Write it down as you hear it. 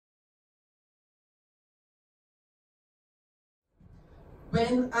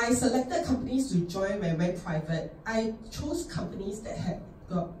When I selected companies to join when I went private, I chose companies that had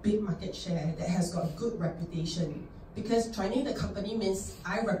got big market share, that has got good reputation. Because joining the company means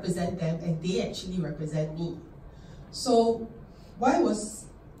I represent them and they actually represent me. So why was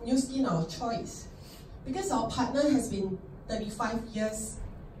Nu Skin our choice? Because our partner has been 35 years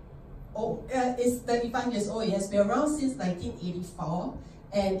old. It's 35 years old. It has been around since 1984,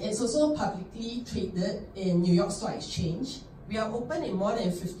 and it's also publicly traded in New York Stock Exchange. We are open in more than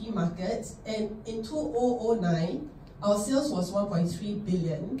 50 markets, and in 2009, our sales was 1.3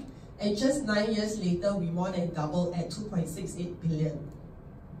 billion, and just 9 years later, we more than doubled at 2.68 billion.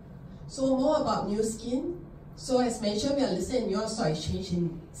 So more about Nu Skin. So as mentioned, we are listed in New York Stock Exchange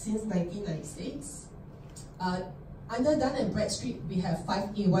since 1996. Under Dun & Bradstreet, we have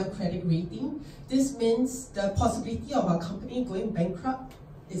 5A1 credit rating. This means the possibility of our company going bankrupt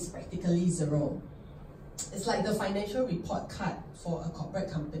is practically zero. It's like the financial report card for a corporate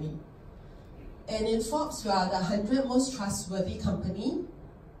company. And in Forbes, we are the 100 most trustworthy company,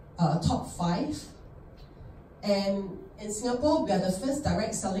 top 5. And in Singapore, we are the first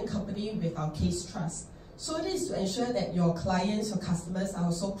direct selling company with our case trust. So it is to ensure that your clients, your customers are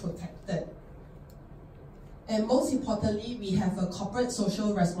also protected. And most importantly, we have a corporate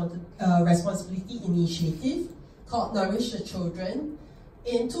social responsibility initiative called Nourish the Children.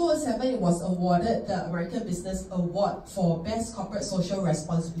 In 2007, it was awarded the American Business Award for Best Corporate Social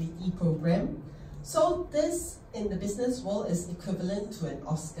Responsibility Program. So this, in the business world, is equivalent to an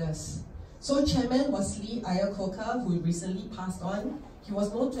Oscars. So Chairman was Lee Iacocca, who recently passed on. He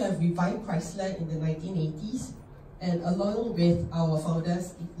was known to have revived Chrysler in the 1980s, and along with our founder,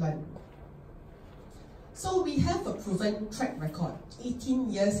 Steve Lunn. So we have a proven track record,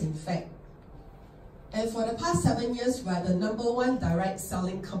 18 years in fact. And for the past 7 years, we are the #1 direct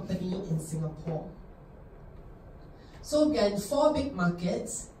selling company in Singapore. So we are in 4 big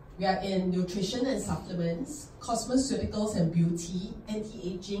markets. We are in nutrition and supplements, cosmeceuticals and beauty,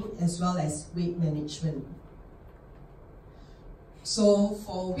 anti-aging, as well as weight management. So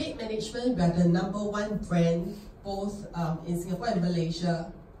for weight management, we are the #1 brand, both in Singapore and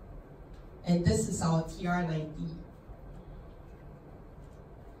Malaysia. And this is our TR90.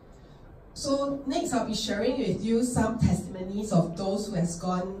 So next, I'll be sharing with you some testimonies of those who has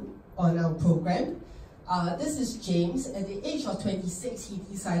gone on our program. This is James. At the age of 26, he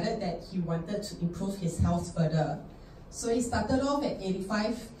decided that he wanted to improve his health further. So he started off at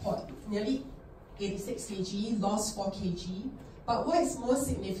 85, nearly 86 kg, lost 4 kg. But what is more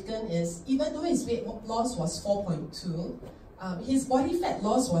significant is, even though his weight loss was 4.2, his body fat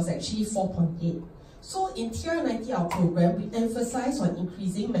loss was actually 4.8. So in TR90, our program, we emphasize on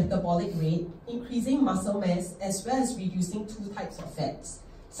increasing metabolic rate, increasing muscle mass, as well as reducing 2 types of fats,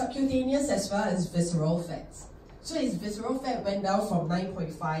 subcutaneous as well as visceral fats. So his visceral fat went down from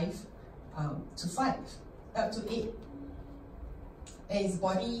 9.5 to 8. And his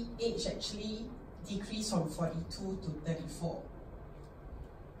body age actually decreased from 42 to 34.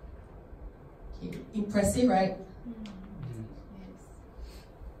 Okay, impressive, right?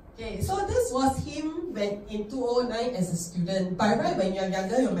 Okay, so this was him when in 2009 as a student. By right, when you're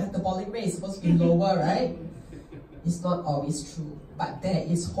younger, your metabolic rate is supposed to be lower, right? It's not always true, but there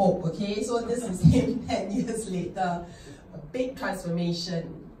is hope, okay? So this is him 10 years later, a big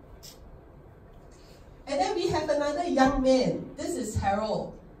transformation. And then we have another young man. This is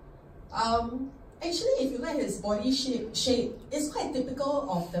Harold. Actually, if you like his body shape, it's quite typical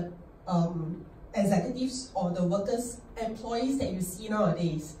of the executives or the workers, employees that you see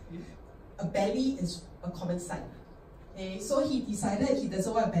nowadays. A belly is a common sight. Okay, so he decided he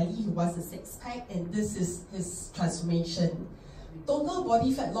doesn't want a belly, he wants a 6-pack, and this is his transformation. Total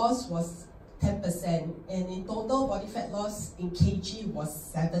body fat loss was 10%, and in total body fat loss in kg was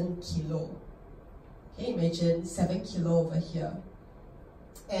 7 kilo. Okay, imagine 7 kilo over here.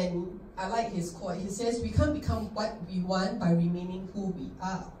 And I like his quote. He says, "We can't become what we want by remaining who we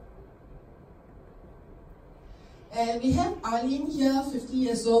are." And we have Arlene here, 50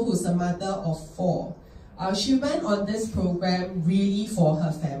 years old, who's a mother of 4. She went on this program really for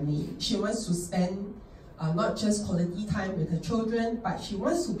her family. She wants to spend not just quality time with her children, but she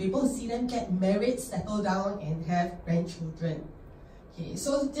wants to be able to see them get married, settle down, and have grandchildren. Okay,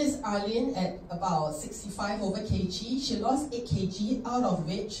 so this Arlene at about 65 over kg, she lost 8 kg, out of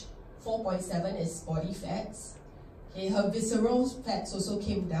which 4.7 is body fats. Okay, her visceral fats also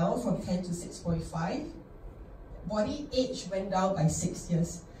came down from 10 to 6.5. Body age went down by 6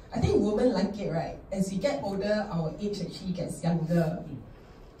 years. I think women like it, right? As we get older, our age actually gets younger. Okay.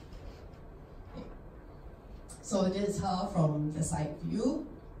 So this is her from the side view.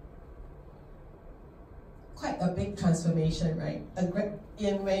 quite a big transformation, right?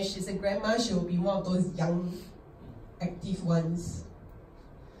 When she's a grandma, she will be one of those young, active ones.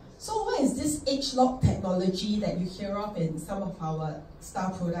 So what is this ageLOC technology that you hear of in some of our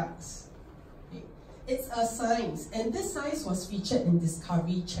star products? Okay. It's a science, and this science was featured in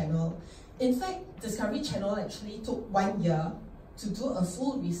Discovery Channel. In fact, Discovery Channel actually took 1 year to do a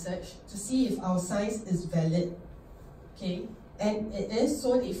full research to see if our science is valid. Okay, and it is,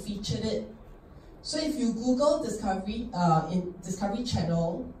 so they featured it. So if you Google Discovery in Discovery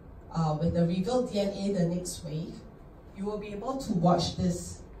Channel with the revealed DNA, the next wave, you will be able to watch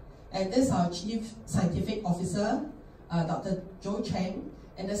this. And this is our Chief Scientific Officer, Dr. Joe Chang,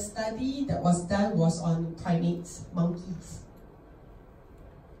 and the study that was done was on primates, monkeys.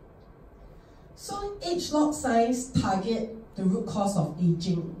 So ageLOC science target the root cause of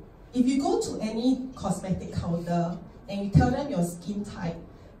aging. If you go to any cosmetic counter and you tell them your skin type,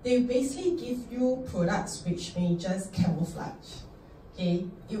 they basically give you products which may just camouflage. Okay,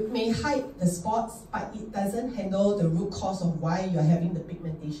 it may hide the spots, but it doesn't handle the root cause of why you're having the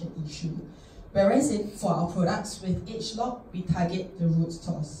pigmentation issue. Whereas for our products with ageLOC, we target the root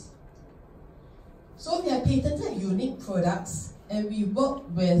cause. So we have patented unique products, and we work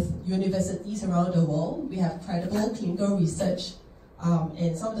with universities around the world. We have credible clinical research,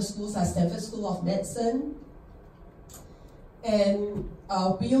 and some of the schools are Stanford School of Medicine. And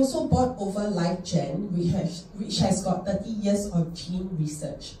we also bought over LifeGen, which has got 30 years of gene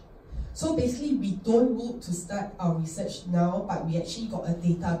research. So basically, we don't need to start our research now, but we actually got a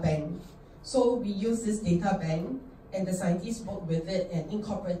data bank. So we use this data bank, and the scientists worked with it and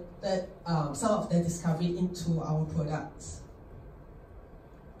incorporated some of the discovery into our products.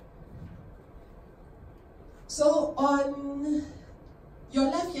 So on your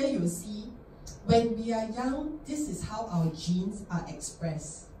left here, you will see when we are young, this is how our genes are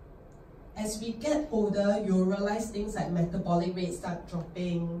expressed. As we get older, you'll realize things like metabolic rates start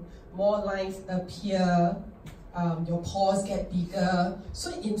dropping, more lines appear, your pores get bigger.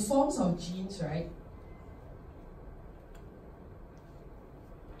 So it informs our genes, right?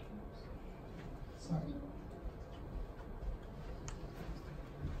 Sorry.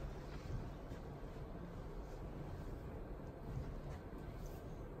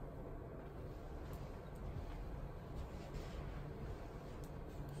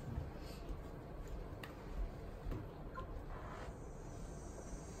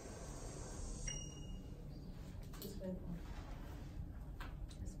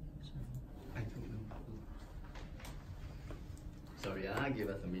 Sorry, give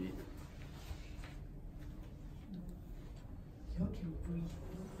us a minute. You can breathe.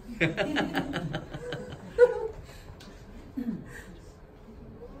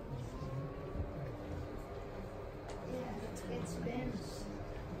 It's been.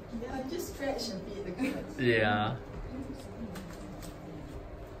 Yeah, just stretch a bit. Yeah.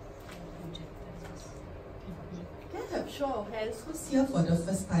 Can I have a show of hands who's here for the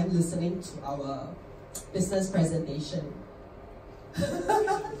first time listening to our business presentation?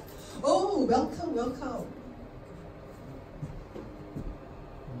 Oh, welcome, welcome.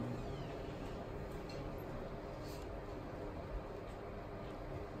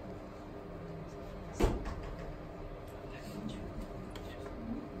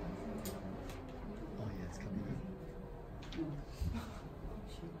 Oh, yeah, it's coming in.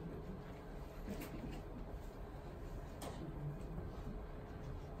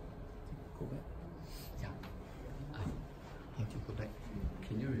 Go back. Yeah. How do you go back?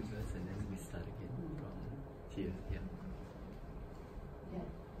 Can you reverse and then we start again from here? Yeah.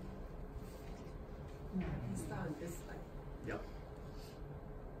 Yeah. Start on this side. Yeah.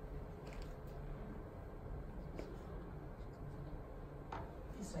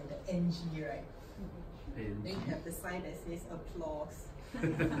 It's like the NG, right? And Then you have the sign that says applause.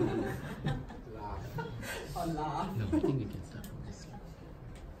 laugh. Or laugh. No, I think we can start from this one.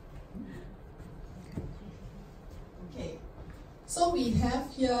 Okay. So we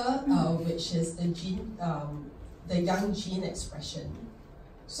have here, which is the gene, the young gene expression.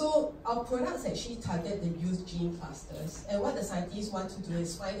 So our products actually target the youth gene clusters, and what the scientists want to do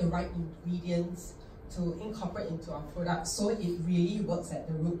is find the right ingredients to incorporate into our product so it really works at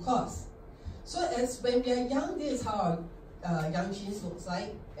the root cause. So as when we are young, this is how our young genes looks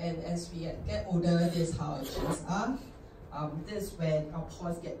like, and as we get older, this is how our genes are. This is when our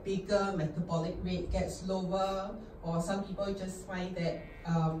pores get bigger, metabolic rate gets lower, or some people just find that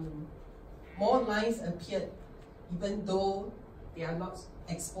more lines appeared even though they are not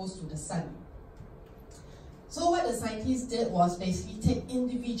exposed to the sun. So what the scientists did was basically take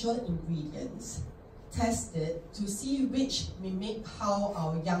individual ingredients, test it to see which mimic how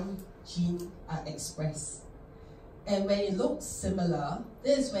our young genes are expressed. And when it looks similar,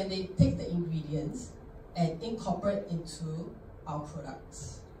 this is when they take the ingredients and incorporate into our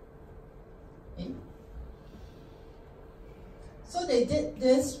products. Okay? So they did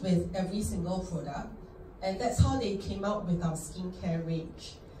this with every single product, and that's how they came out with our skincare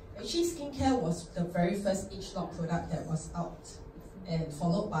range. Actually, skincare was the very first ageLOC product that was out, and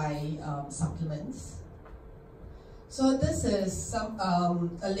followed by supplements. So this is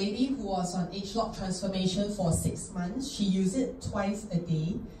a lady who was on ageLOC transformation for 6 months. She used it twice a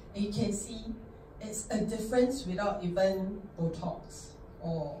day, and you can see it's a difference without even Botox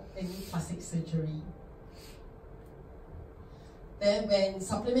or any plastic surgery. Then when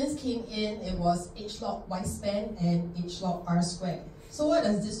supplements came in, it was ageLOC Wispan and ageLOC R². So what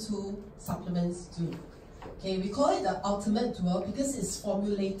does these two supplements do? Okay, we call it the ultimate duo because it's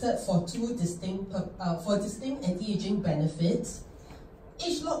formulated for two distinct anti-aging benefits.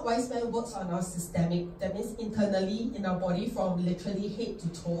 ageLOC Wispan works on our systemic, that means internally in our body from literally head to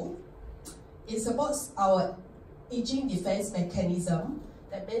toe. It supports our aging defense mechanism.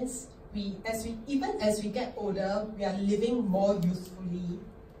 That means even as we get older, we are living more youthfully.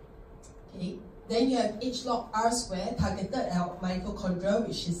 Okay. Then you have ageLOC R² targeted at our mitochondria,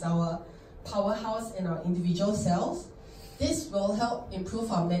 which is our powerhouse in our individual cells. This will help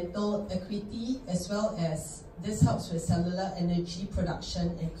improve our mental acuity, as well as this helps with cellular energy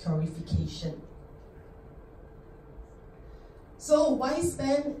production and purification. So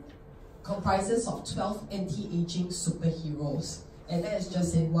Wispan comprises of 12 anti-aging superheroes, and that is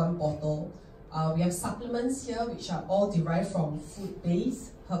just in one bottle. We have supplements here which are all derived from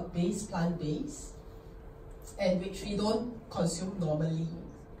food-based, herb-based, plant-based, and which we don't consume normally.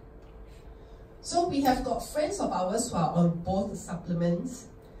 So we have got friends of ours who are on both supplements,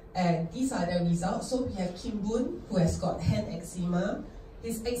 and these are their results. So we have Kim Boon, who has got hand eczema.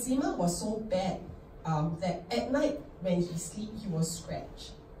 His eczema was so bad that at night when he sleeps, he will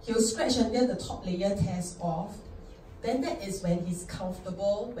scratch. He'll scratch until the top layer tears off. Then that is when he's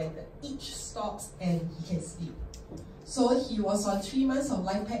comfortable, when the itch stops and he can sleep. So he was on 3 months of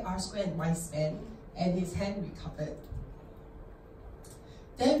LifePack R² and Wispan, and his hand recovered.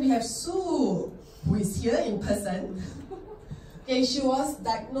 Then we have Sue, who is here in person. Okay, she was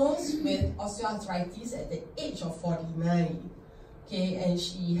diagnosed with osteoarthritis at the age of 49. Okay, and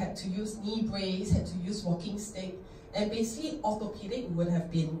she had to use knee brace, had to use walking stick, and basically orthopedic would have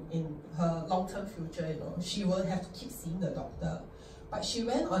been in her long-term future, you know. She will have to keep seeing the doctor. But she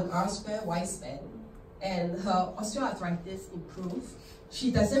went on R² Wispan, and her osteoarthritis improved. She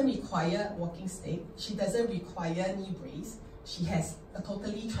doesn't require walking stick, she doesn't require knee brace. She has a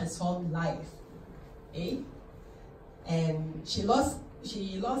totally transformed life. Okay? And she lost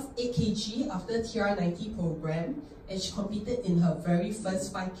 8 kg after TR90 program, and she competed in her very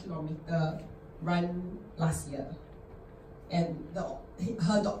first 5-kilometer run last year. And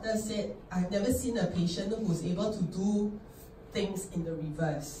her doctor said, I've never seen a patient who's able to do things in the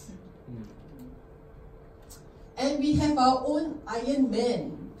reverse. And we have our own Iron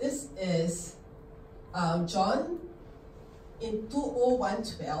Man. This is John in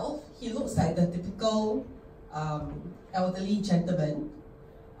 20112. He looks like the typical elderly gentleman,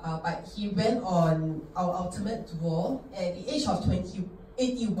 but he went on our ultimate duo at the age of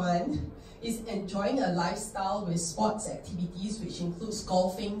 81. Is enjoying a lifestyle with sports activities which includes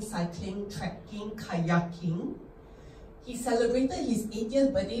golfing, cycling, trekking, kayaking. He celebrated his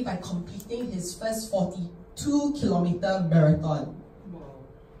 80th birthday by completing his first 42-kilometer marathon. Wow.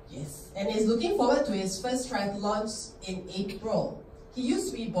 Yes, and is looking forward to his first triathlons in April. He used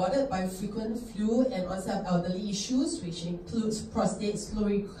to be bothered by frequent flu and onset of elderly issues, which includes prostate, slow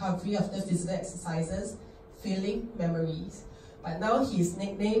recovery after physical exercises, failing memories. But now he is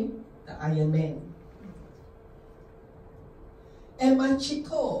nicknamed the Iron Man. And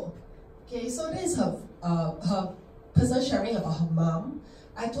Machiko, okay, so this is her person sharing about her mom.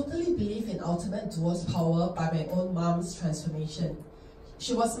 I totally believe in ultimate duo's power by my own mom's transformation.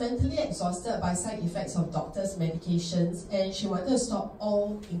 She was mentally exhausted by side effects of doctors' medications, and she wanted to stop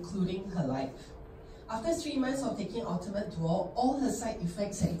all, including her life. After 3 months of taking ultimate duo, all her side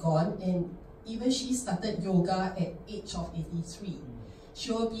effects had gone, and even she started yoga at age of 83. She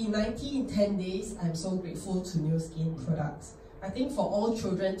will be 90 in 10 days. I'm so grateful to New Skin Products. I think for all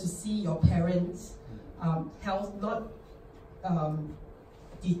children to see your parents' health not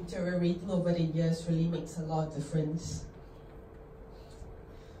deteriorating over the years really makes a lot of difference.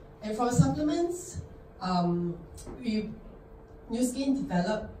 And for supplements, New Skin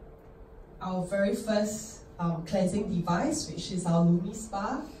developed our very first cleansing device, which is our Lumi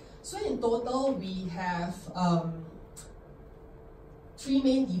Spa. So in total, we have three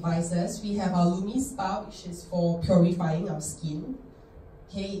main devices. We have our Lumi Spa, which is for purifying our skin.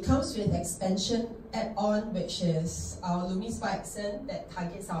 Okay, it comes with extension add-on, which is our Lumi Spa Accent that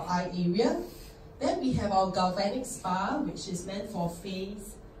targets our eye area. Then we have our Galvanic Spa, which is meant for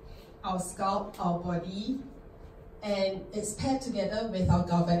face, our scalp, our body, and it's paired together with our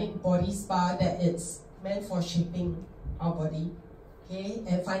Galvanic Body Spa that it's meant for shaping our body. Okay,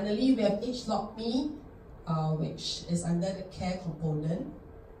 and finally we have ageLOC Me, which is under the care component.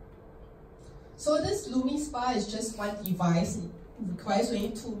 So this Lumi Spa is just one device. It requires only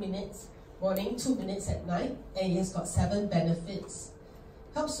 2 minutes, morning, 2 minutes at night, and it has got 7 benefits.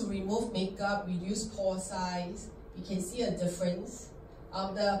 Helps to remove makeup, reduce pore size. You can see a difference.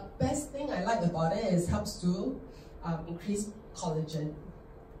 The best thing I like about it is helps to increase collagen.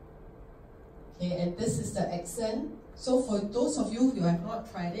 Okay, and this is the accent. So for those of you who have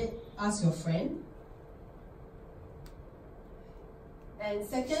not tried it, ask your friend. And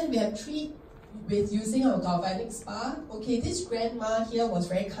second, we have treat with using our Galvanic Spa. Okay, this grandma here was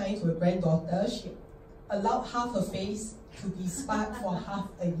very kind to her granddaughter. She allowed half her face to be sparred for half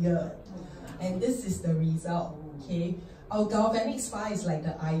a year. And this is the result, okay? Our Galvanic Spa is like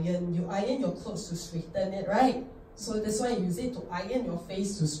the iron. You iron your clothes to straighten it, right? So that's why you use it to iron your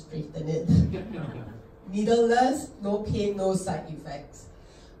face to straighten it. Needleless, no pain, no side effects.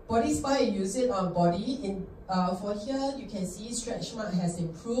 Body Spa, you use it on body. For here, you can see stretch mark has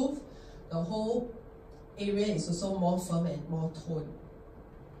improved. The whole area is also more firm and more toned.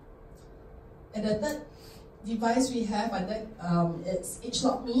 And the third device we have under it's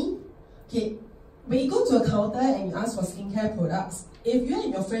ageLOC Me. Okay, when you go to a counter and you ask for skincare products, if you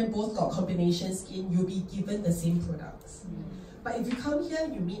and your friend both got combination skin, you'll be given the same products. But if you come here,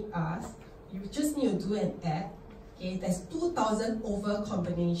 you meet us, you just need to do an ad. Okay, there's 2,000 over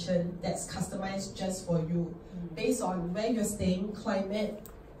combination that's customized just for you, based on where you're staying, climate,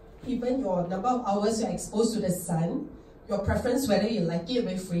 even your number of hours you're exposed to the sun, your preference whether you like it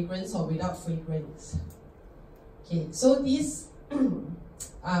with fragrance or without fragrance. Okay, so these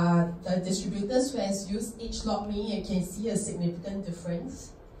are the distributors who has used ageLOC Me. You can see a significant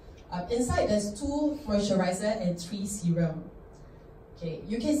difference. Inside there's 2 moisturizer and 3 serum. Okay,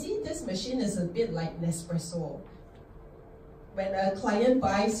 you can see this machine is a bit like Nespresso. When a client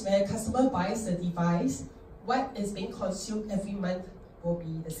buys, when a customer buys the device, what is being consumed every month will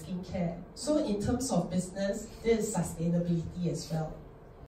be the skincare. So in terms of business, there is sustainability as well.